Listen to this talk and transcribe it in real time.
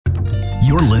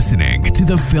You're listening to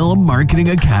the Film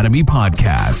Marketing Academy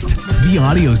podcast, the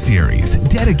audio series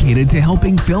dedicated to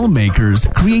helping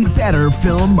filmmakers create better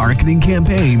film marketing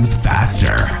campaigns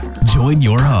faster. Join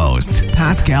your host,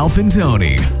 Pascal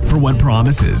Fantoni, for what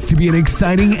promises to be an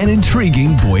exciting and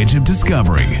intriguing voyage of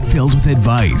discovery filled with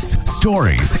advice,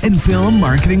 stories, and film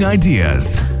marketing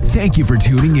ideas. Thank you for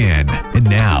tuning in. And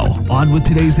now, on with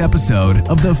today's episode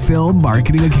of the Film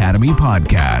Marketing Academy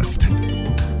podcast.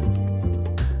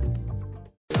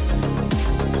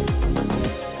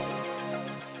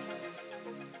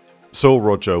 So,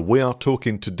 Roger, we are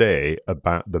talking today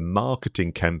about the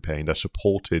marketing campaign that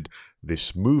supported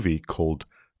this movie called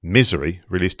Misery,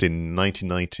 released in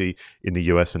 1990 in the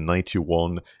US and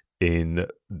 91 in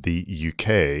the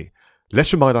UK.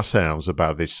 Let's remind ourselves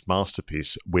about this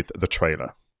masterpiece with the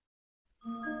trailer.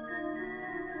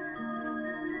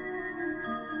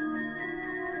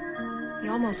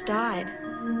 You almost died.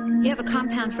 You have a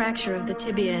compound fracture of the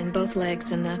tibia in both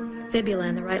legs, and the fibula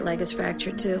in the right leg is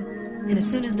fractured too. And as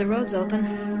soon as the road's open,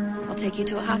 I'll take you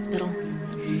to a hospital.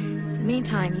 In the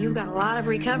meantime, you've got a lot of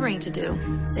recovering to do.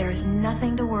 There is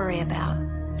nothing to worry about.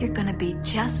 You're gonna be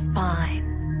just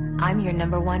fine. I'm your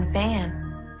 #1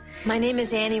 fan. My name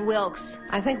is Annie Wilkes.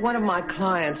 I think one of my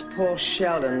clients, Paul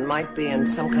Sheldon, might be in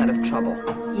some kind of trouble.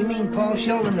 You mean Paul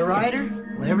Sheldon, the writer?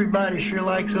 Well, everybody sure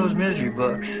likes those Misery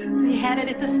books. They had it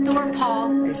at the store,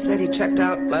 Paul. They said he checked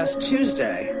out last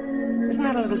Tuesday. Isn't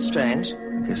that a little strange?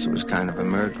 I guess it was kind of a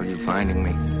miracle you finding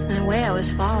me. In a way, I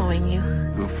was following you.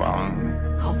 You were following me?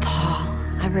 Oh, Paul,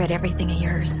 I've read everything of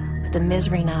yours, but the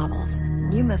Misery novels.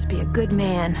 You must be a good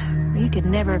man. You could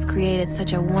never have created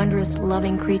such a wondrous,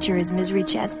 loving creature as Misery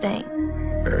Chastain.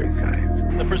 Very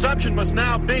kind. The presumption must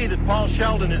now be that Paul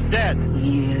Sheldon is dead.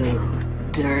 You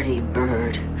dirty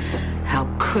bird. How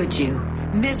could you?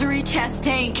 Misery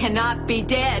Chastain cannot be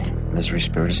dead. Misery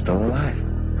Spirit is still alive.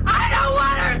 I don't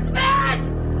want her, Smith!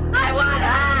 I want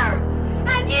her!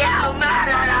 And you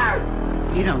murdered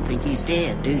her! You don't think he's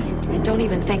dead, do you? And don't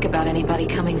even think about anybody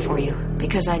coming for you,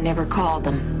 because I never called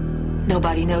them.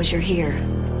 Nobody knows you're here.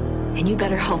 And you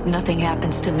better hope nothing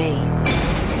happens to me.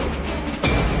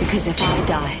 Because if I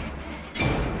die,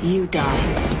 you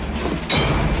die.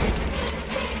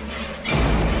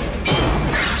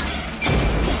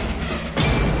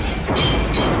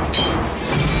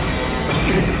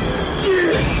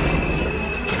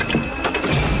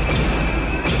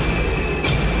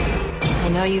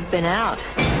 I know you've been out.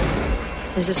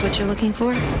 Is this what you're looking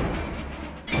for?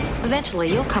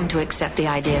 Eventually, you'll come to accept the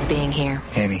idea of being here.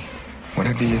 Annie,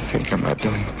 whatever you're thinking about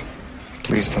doing,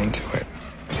 please don't do it.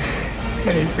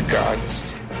 Annie, for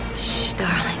God's... Shh,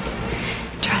 darling.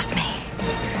 Trust me.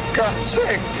 God's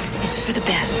sake! It's for the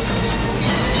best.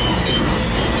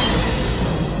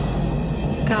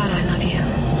 God, I love you.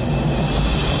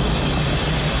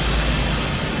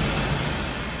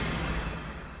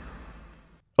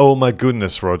 Oh my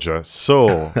goodness, Roger.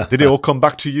 So, did it all come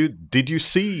back to you? Did you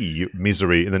see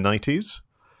Misery in the 90s?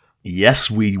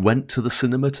 Yes, we went to the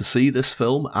cinema to see this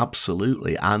film,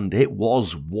 absolutely. And it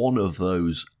was one of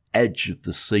those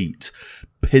edge-of-the-seat,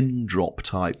 pin-drop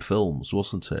type films,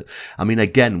 wasn't it? I mean,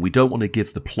 again, we don't want to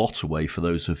give the plot away for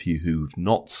those of you who've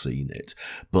not seen it,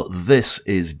 but this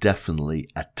is definitely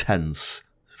a tense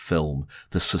film.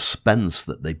 The suspense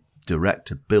that the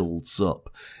director builds up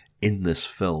in this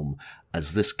film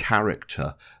as this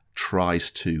character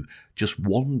tries to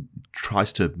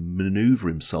maneuver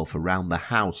himself around the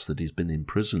house that he's been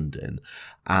imprisoned in,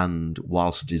 and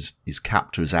whilst his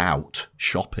captor's out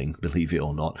shopping, believe it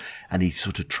or not, and he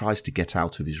sort of tries to get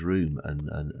out of his room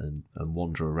and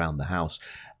wander around the house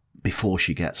before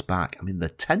she gets back. I mean, the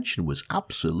tension was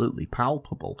absolutely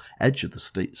palpable, edge of the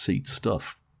seat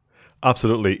stuff.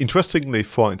 Absolutely. Interestingly,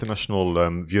 for our international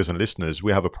viewers and listeners,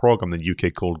 we have a program in the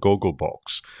UK called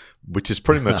Gogglebox, which is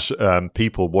pretty much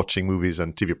people watching movies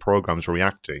and TV programs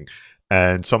reacting.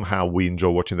 And somehow we enjoy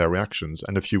watching their reactions.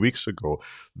 And a few weeks ago,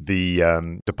 the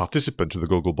participants of the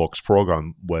Gogglebox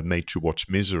program were made to watch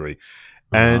Misery.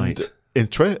 And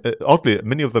oddly,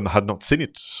 many of them had not seen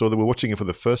it, so they were watching it for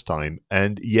the first time.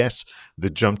 And yes, they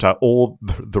jumped out all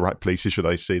the right places, should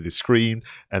I say. They screamed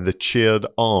and they cheered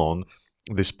on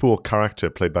this poor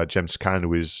character played by James Caan,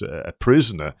 who is a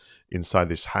prisoner inside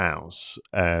this house,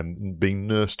 being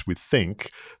nursed, we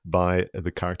think, by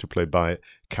the character played by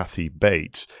Kathy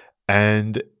Bates.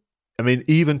 And I mean,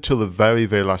 even till the very,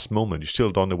 very last moment, you still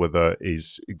don't know whether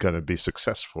it's going to be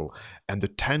successful. And the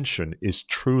tension is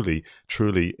truly,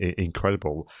 truly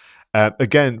incredible.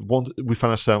 Again, we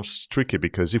find ourselves tricky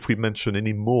because if we mention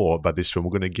any more about this film,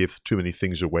 we're going to give too many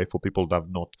things away for people that have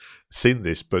not seen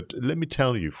this. But let me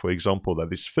tell you, for example, that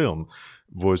this film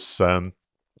was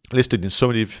listed in so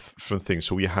many different things.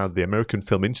 So we had the American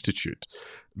Film Institute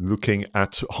looking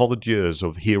at 100 years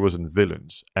of heroes and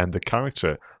villains, and the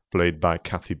character played by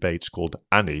Kathy Bates called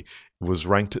Annie was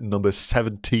ranked number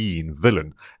 17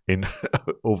 villain in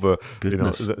over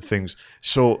things.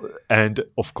 So, and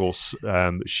of course,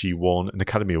 she won an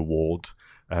Academy Award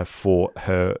for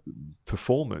her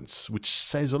performance, which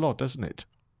says a lot, doesn't it?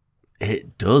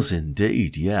 It does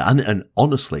indeed, yeah. And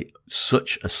honestly,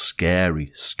 such a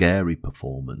scary, scary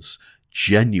performance,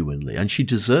 genuinely. And she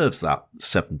deserves that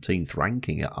 17th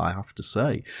ranking, I have to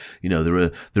say. You know,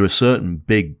 there are certain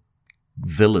big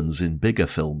villains in bigger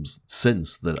films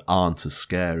since that aren't as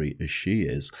scary as she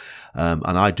is. And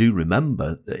I do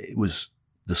remember it was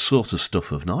the sort of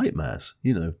stuff of nightmares,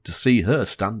 you know, to see her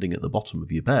standing at the bottom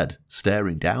of your bed,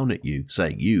 staring down at you,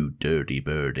 saying, "You dirty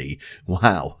birdie."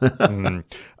 Wow.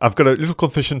 I've got a little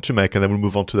confession to make, and then we'll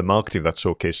move on to the marketing, if that's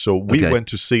okay. So we went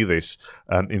to see this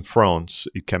in France.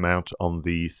 It came out on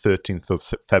the 13th of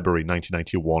February,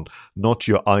 1991. Not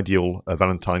your ideal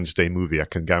Valentine's Day movie, I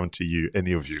can guarantee you,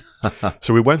 any of you.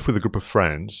 So we went with a group of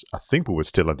friends. I think we were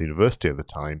still at university at the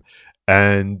time.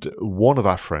 And one of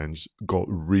our friends got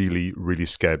really, really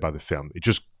scared by the film. It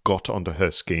just got under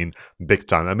her skin big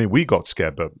time. I mean, we got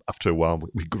scared, but after a while,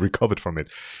 we recovered from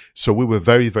it. So we were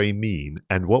very, very mean.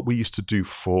 And what we used to do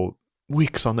for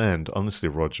weeks on end, honestly,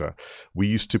 Roger, we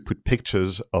used to put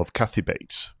pictures of Kathy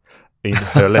Bates in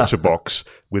her letterbox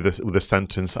with a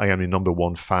sentence, "I am your number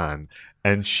one fan."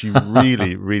 And she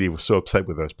really, really was so upset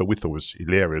with us, but we thought it was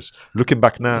hilarious. Looking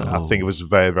back now, I think it was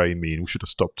very, very mean. We should have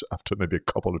stopped after maybe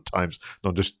a couple of times,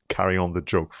 not just carry on the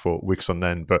joke for weeks on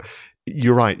end. But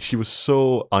you're right, she was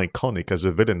so iconic as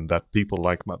a villain that people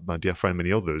like my dear friend,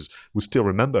 many others, will still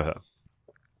remember her.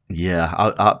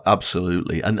 Yeah,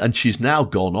 absolutely. And she's now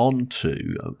gone on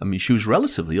to, I mean, she was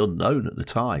relatively unknown at the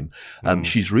time.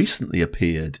 She's recently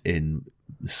appeared in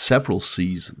several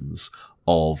seasons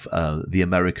of the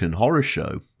American Horror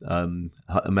Show,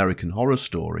 American Horror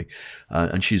Story,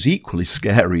 and she's equally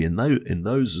scary in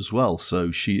those as well. So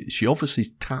she obviously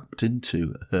tapped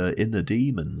into her inner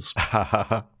demons.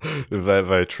 Very,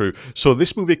 very true. So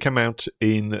this movie came out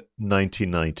in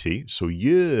 1990, so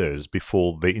years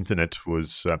before the internet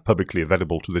was publicly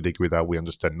available to the degree that we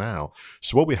understand now.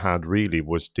 So what we had really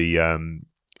was the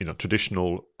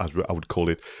traditional, as I would call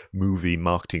it, movie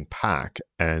marketing pack,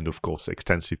 and of course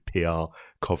extensive PR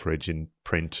coverage in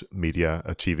print media,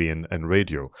 TV and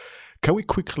radio. Can we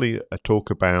quickly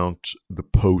talk about the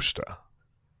poster?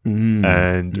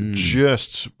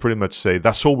 Just pretty much say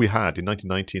that's all we had in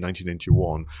 1990,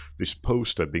 1991, this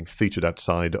poster being featured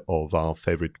outside of our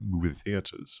favorite movie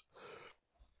theaters.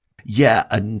 Yeah,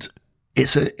 and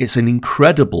it's an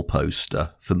incredible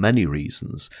poster for many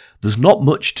reasons. There's not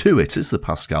much to it, is there,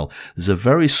 Pascal? There's a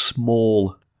very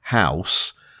small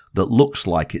house that looks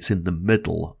like it's in the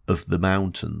middle of the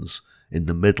mountains, in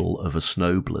the middle of a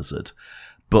snow blizzard.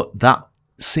 But that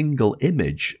single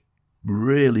image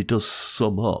really does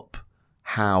sum up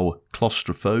how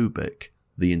claustrophobic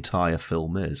the entire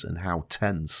film is and how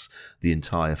tense the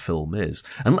entire film is.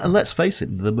 And let's face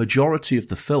it, the majority of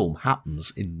the film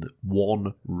happens in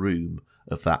one room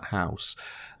of that house.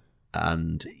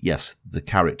 And yes, the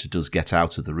character does get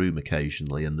out of the room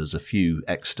occasionally and there's a few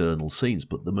external scenes,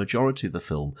 but the majority of the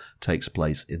film takes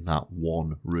place in that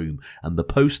one room. And the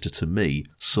poster, to me,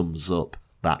 sums up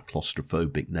that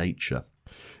claustrophobic nature.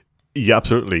 Yeah,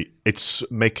 absolutely. It's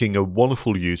making a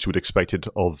wonderful use, you would expect it,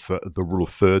 of the rule of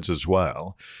thirds as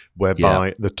well,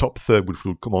 whereby the top third, which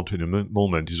we'll come on to in a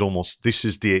moment, is almost, this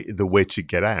is the way to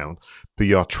get out, but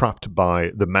you are trapped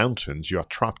by the mountains, you are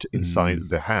trapped inside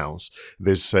the house.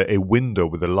 There's a window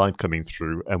with the light coming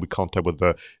through, and we can't tell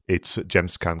whether it's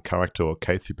James Caan character or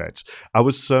Kathy Bates. I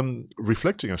was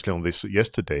reflecting actually on this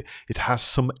yesterday. It has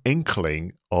some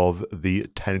inkling of the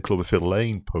 10 Cloverfield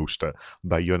Lane poster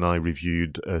that you and I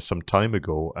reviewed some time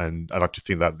ago, and I like to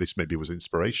think that this maybe was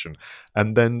inspiration.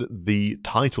 And then the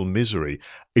title, Misery,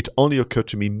 it only occurred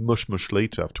to me much, much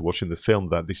later after watching the film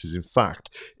that this is in fact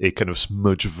a kind of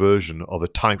smudged version of a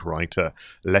typewriter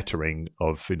lettering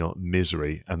of,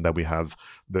 Misery, and then we have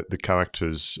the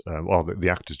characters, the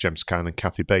actors James Caan and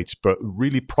Kathy Bates, but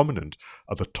really prominent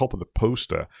at the top of the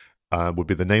poster would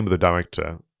be the name of the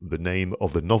director, the name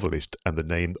of the novelist, and the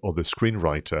name of the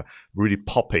screenwriter, really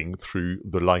popping through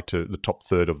the top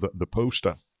third of the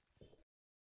poster.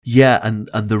 Yeah, and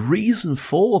the reason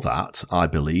for that, I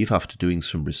believe, after doing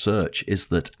some research, is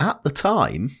that at the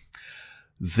time,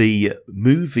 the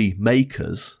movie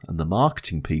makers and the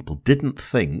marketing people didn't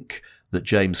think that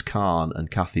James Caan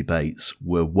and Kathy Bates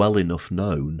were well enough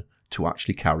known to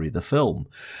actually carry the film.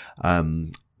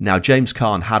 Now, James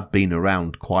Caan had been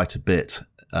around quite a bit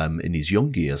in his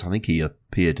young years. I think he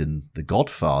appeared in The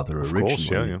Godfather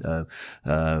originally.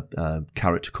 A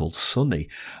character called Sonny,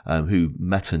 who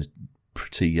met a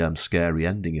pretty scary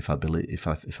ending, if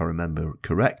I remember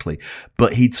correctly.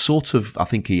 But he'd I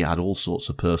think he had all sorts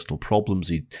of personal problems.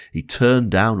 He turned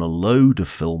down a load of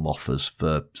film offers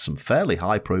for some fairly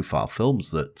high profile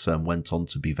films that went on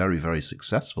to be very, very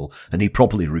successful, and he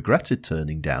probably regretted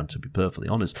turning down, to be perfectly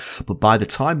honest. But by the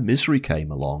time Misery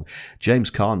came along, James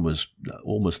Caan was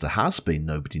almost a has-been.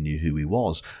 Nobody knew who he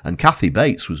was, and Kathy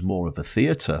Bates was more of a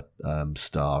theatre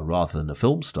star rather than a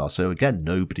film star, so again,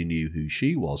 nobody knew who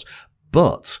she was.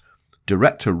 But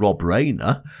director Rob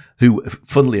Reiner, who,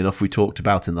 funnily enough, we talked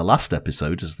about in the last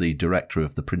episode as the director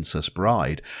of The Princess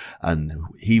Bride, and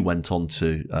he went on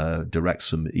to direct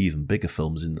some even bigger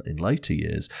films in later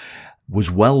years, was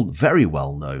very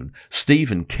well known.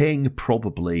 Stephen King,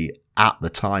 probably at the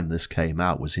time this came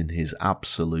out, was in his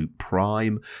absolute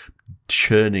prime,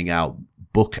 churning out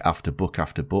book after book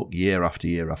after book, year after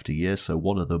year after year. So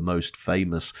one of the most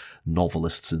famous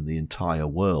novelists in the entire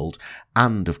world.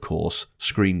 And, of course,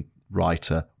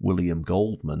 screenwriter William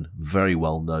Goldman, very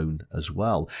well known as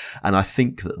well. And I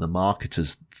think that the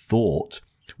marketers thought,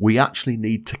 we actually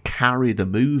need to carry the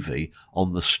movie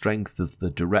on the strength of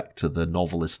the director, the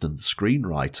novelist, and the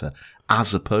screenwriter,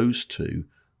 as opposed to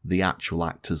the actual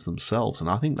actors themselves. And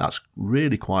I think that's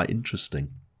really quite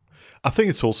interesting. I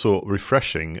think it's also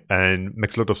refreshing and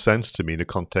makes a lot of sense to me in the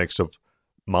context of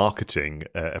marketing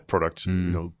a product.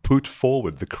 Put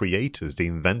forward the creators, the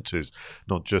inventors,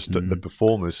 not just the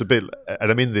performers. A bit,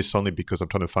 and I mean this only because I'm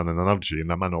trying to find an analogy, and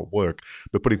that might not work.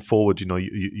 But putting forward,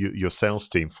 your sales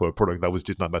team for a product that was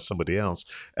designed by somebody else,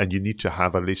 and you need to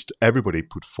have at least everybody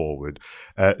put forward.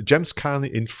 James Caan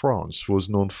in France was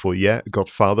known for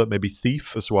Godfather, maybe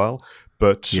Thief as well.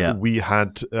 But we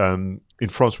had in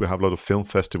France we have a lot of film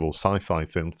festivals, sci-fi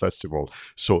film festival.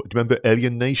 So do you remember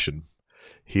Alien Nation?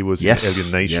 He was in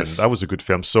Alien Nation. Yes. That was a good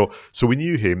film. So we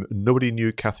knew him. Nobody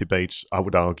knew Kathy Bates, I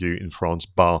would argue, in France,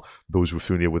 bar those who were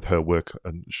familiar with her work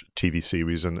and TV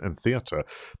series and theatre.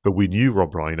 But we knew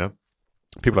Rob Reiner.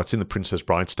 People had seen The Princess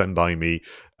Bride, Stand By Me.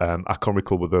 I can't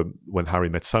recall whether When Harry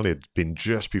Met Sally had been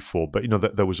just before, but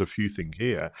there was a few things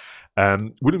here.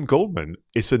 William Goldman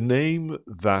is a name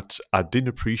that I didn't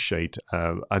appreciate.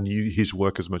 I knew his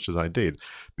work as much as I did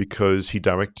because he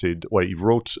he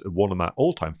wrote one of my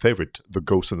all-time favorite, The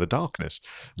Ghost in the Darkness,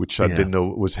 which I didn't know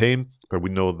was him. But we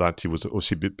know that he was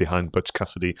also behind Butch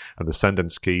Cassidy and The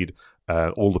Sundance Kid,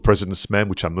 All the President's Men,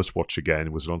 which I must watch again.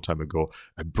 It was a long time ago.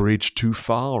 A Bridge Too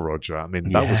Far, Roger. I mean,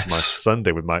 that was my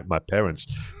Sunday with my parents.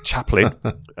 Chaplin,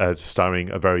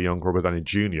 starring a very young Robert Downey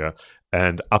Jr.,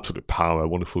 and Absolute Power,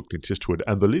 wonderful Clint Eastwood.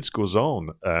 And the list goes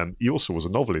on. He also was a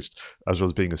novelist as well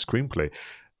as being a screenplay.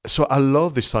 So I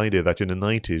love this idea that in the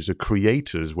 90s, the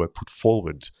creators were put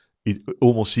forward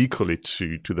almost equally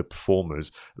to the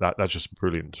performers. That's just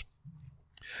brilliant.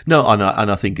 No, and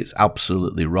I think it's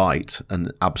absolutely right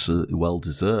and absolutely well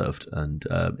deserved. And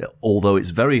although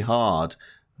it's very hard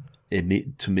for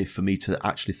me to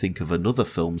actually think of another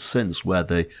film since where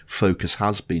the focus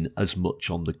has been as much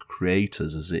on the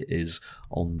creators as it is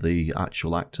on the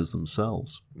actual actors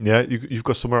themselves. Yeah, you've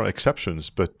got some exceptions,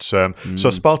 but so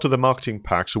as part of the marketing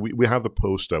pack, so we have the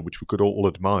poster, which we could all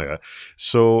admire.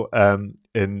 So,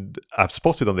 and I've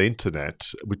spotted on the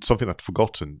internet with something I'd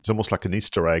forgotten. It's almost like an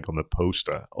Easter egg on the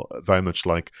poster, very much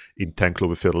like in 10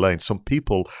 Cloverfield Lane. Some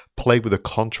people play with the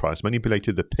contrast,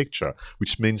 manipulated the picture,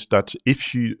 which means that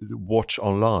if you watch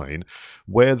online,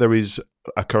 where there is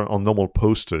on normal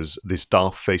posters, this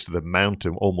dark face of the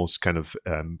mountain, almost kind of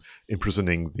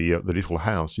imprisoning the little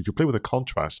house. If you play with the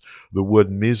contrast, the word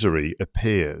misery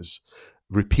appears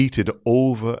repeated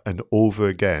over and over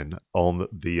again on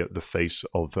the face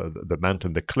of the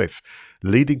mountain, the cliff,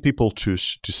 leading people to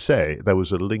say there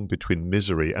was a link between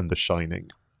Misery and The Shining.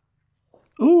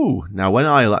 Ooh, now when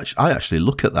I actually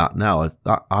look at that now,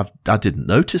 I didn't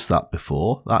notice that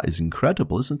before. That is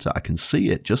incredible, isn't it? I can see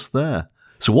it just there.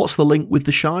 So what's the link with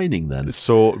The Shining then?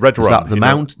 So Red Rum. Is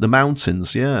that the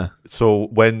mountains, yeah. So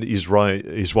when his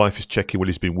wife is checking what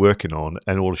he's been working on,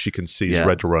 and all she can see is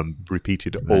Red Rum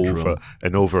repeated over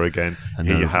and over again. And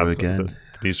here over you have again. The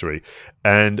Misery.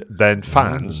 And then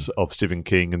fans of Stephen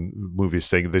King and movies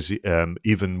saying there's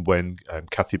even when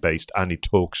Kathy Bates, Annie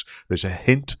talks, there's a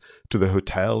hint to the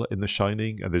hotel in The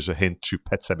Shining, and there's a hint to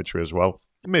Pet Sematary as well.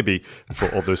 Maybe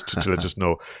for others to let us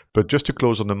know. But just to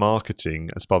close on the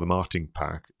marketing, as part of the marketing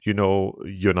pack, you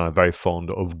and I are very fond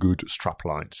of good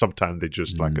straplines. Sometimes they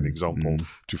just like an example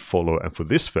to follow. And for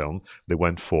this film, they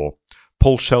went for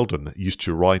Paul Sheldon used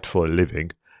to write for a living.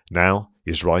 Now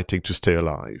he's writing to stay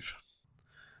alive.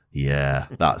 Yeah,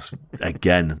 that's,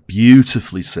 again,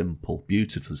 beautifully simple.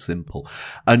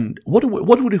 And what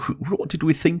did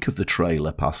we think of the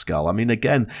trailer, Pascal? I mean,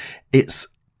 again, it's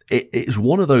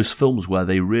one of those films where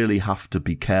they really have to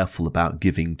be careful about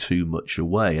giving too much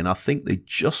away. And I think they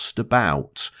just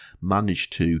about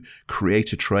managed to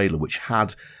create a trailer which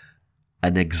had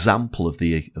an example of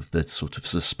the sort of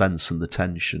suspense and the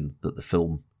tension that the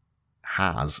film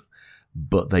has,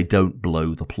 but they don't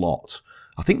blow the plot.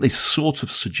 I think they sort of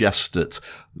suggest that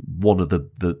one of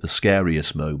the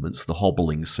scariest moments, the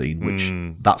hobbling scene, which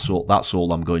that's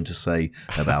all I'm going to say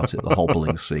about it, the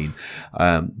hobbling scene.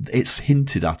 It's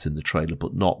hinted at in the trailer,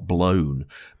 but not blown.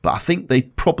 But I think they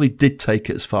probably did take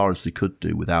it as far as they could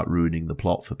do without ruining the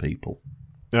plot for people.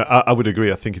 I would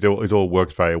agree. I think it all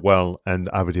worked very well, and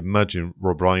I would imagine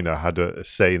Rob Reiner had a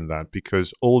say in that,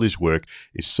 because all his work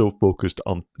is so focused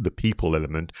on the people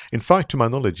element. In fact, to my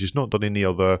knowledge, he's not done any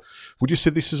other. Would you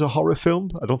say this is a horror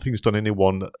film? I don't think he's done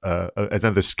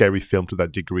another scary film to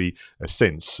that degree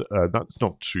since. That's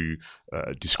not to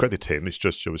discredit him. It's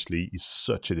just obviously he's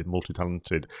such a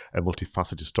multi-talented and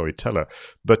multifaceted storyteller.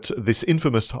 But this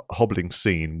infamous hobbling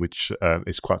scene, which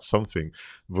is quite something,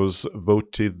 was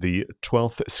voted the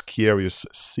 12th scariest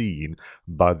scene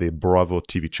by the Bravo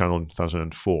TV channel in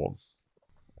 2004.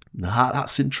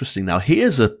 That's interesting. Now,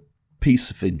 here's a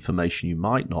piece of information you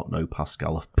might not know,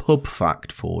 Pascal, a pub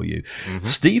fact for you. Mm-hmm.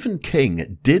 Stephen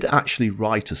King did actually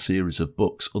write a series of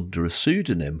books under a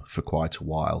pseudonym for quite a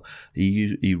while.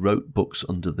 He wrote books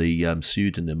under the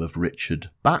pseudonym of Richard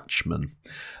Bachman.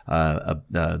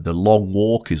 The Long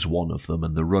Walk is one of them,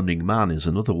 and The Running Man is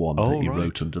another one that he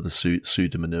wrote under the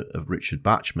pseudonym of Richard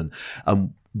Bachman.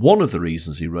 And one of the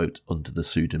reasons he wrote under the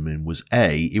pseudonym was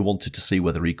he wanted to see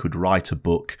whether he could write a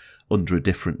book under a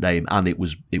different name and it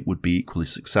would be equally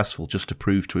successful, just to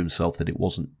prove to himself that it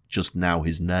wasn't just now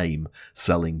his name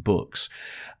selling books.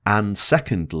 And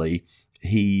secondly,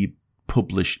 he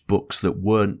published books that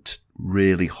weren't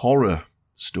really horror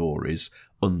stories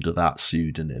under that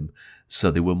pseudonym,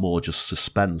 so they were more just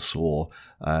suspense, or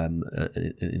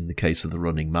in the case of The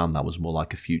Running Man, that was more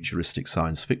like a futuristic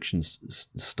science fiction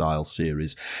style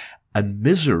series. And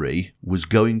Misery was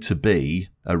going to be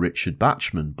a Richard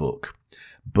Bachman book,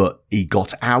 but he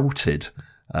got outed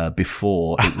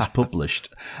before it was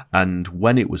published. And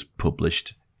when it was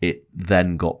published, it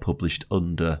then got published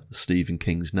under Stephen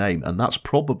King's name. And that's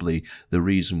probably the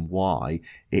reason why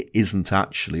it isn't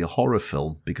actually a horror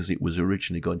film, because it was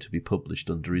originally going to be published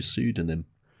under his pseudonym.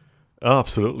 Oh,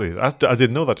 absolutely. I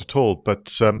didn't know that at all,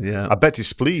 but I bet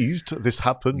he's pleased this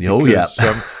happened.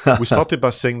 Because, we started by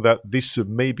saying that this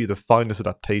may be the finest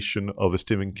adaptation of a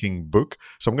Stephen King book.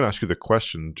 So I'm going to ask you the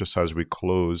question, just as we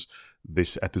close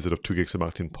this episode of Two Geeks and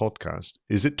Marketing podcast.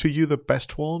 Is it to you the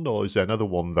best one, or is there another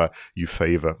one that you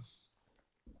favour?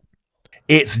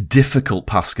 It's difficult,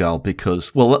 Pascal,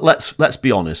 because, well, let's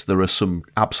be honest, there are some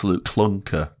absolute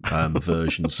clunker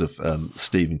versions of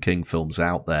Stephen King films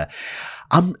out there.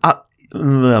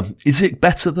 Is it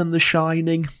better than The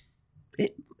Shining?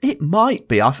 It might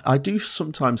be. I do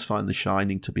sometimes find The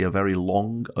Shining to be a very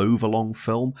overlong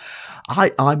film.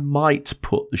 I might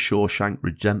put The Shawshank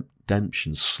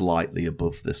Redemption slightly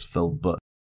above this film, but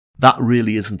that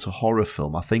really isn't a horror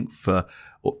film. I think for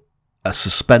a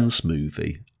suspense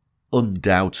movie,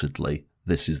 undoubtedly,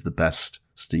 this is the best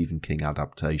Stephen King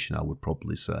adaptation, I would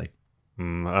probably say.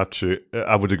 Actually,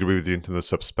 I would agree with you into the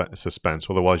suspense.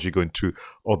 Otherwise, you go into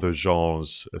other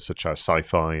genres such as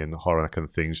sci-fi and horror kind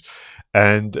of things.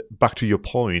 And back to your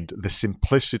point, the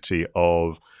simplicity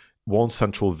of one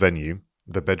central venue,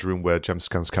 the bedroom where James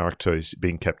Caan's character is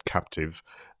being kept captive,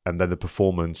 and then the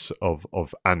performance of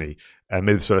Annie. And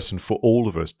maybe it's a lesson for all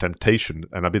of us, temptation,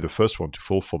 and I'll be the first one to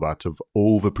fall for that, of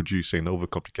overproducing and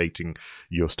overcomplicating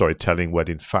your storytelling, when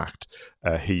in fact,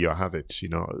 here you have it,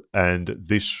 And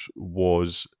this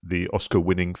was the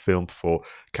Oscar-winning film for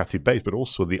Kathy Bates, but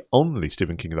also the only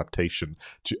Stephen King adaptation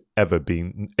to ever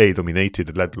be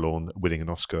nominated, let alone winning an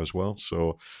Oscar as well.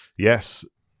 So, yes,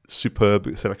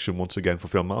 superb selection once again for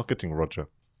film marketing, Roger.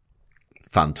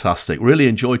 Fantastic. Really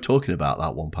enjoyed talking about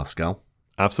that one, Pascal.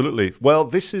 Absolutely. Well,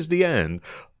 this is the end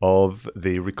of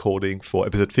the recording for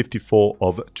episode 54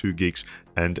 of Two Geeks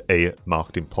and a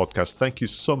Marketing Podcast. Thank you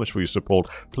so much for your support.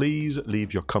 Please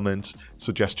leave your comments,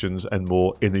 suggestions, and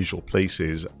more in the usual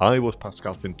places. I was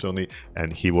Pascal Fintoni,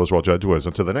 and he was Roger Edwards.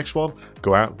 Until the next one,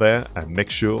 go out there and make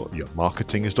sure your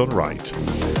marketing is done right.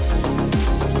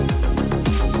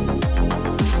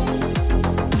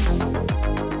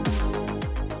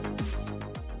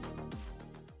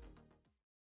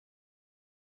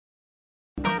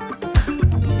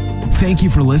 Thank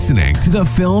you for listening to the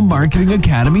Film Marketing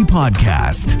Academy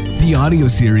podcast, the audio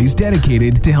series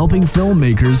dedicated to helping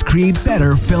filmmakers create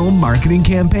better film marketing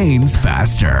campaigns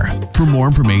faster. For more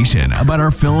information about our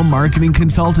film marketing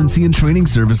consultancy and training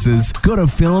services, go to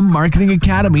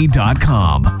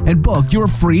filmmarketingacademy.com and book your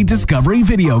free discovery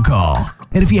video call.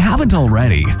 And if you haven't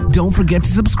already, don't forget to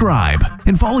subscribe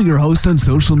and follow your host on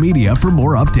social media for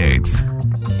more updates.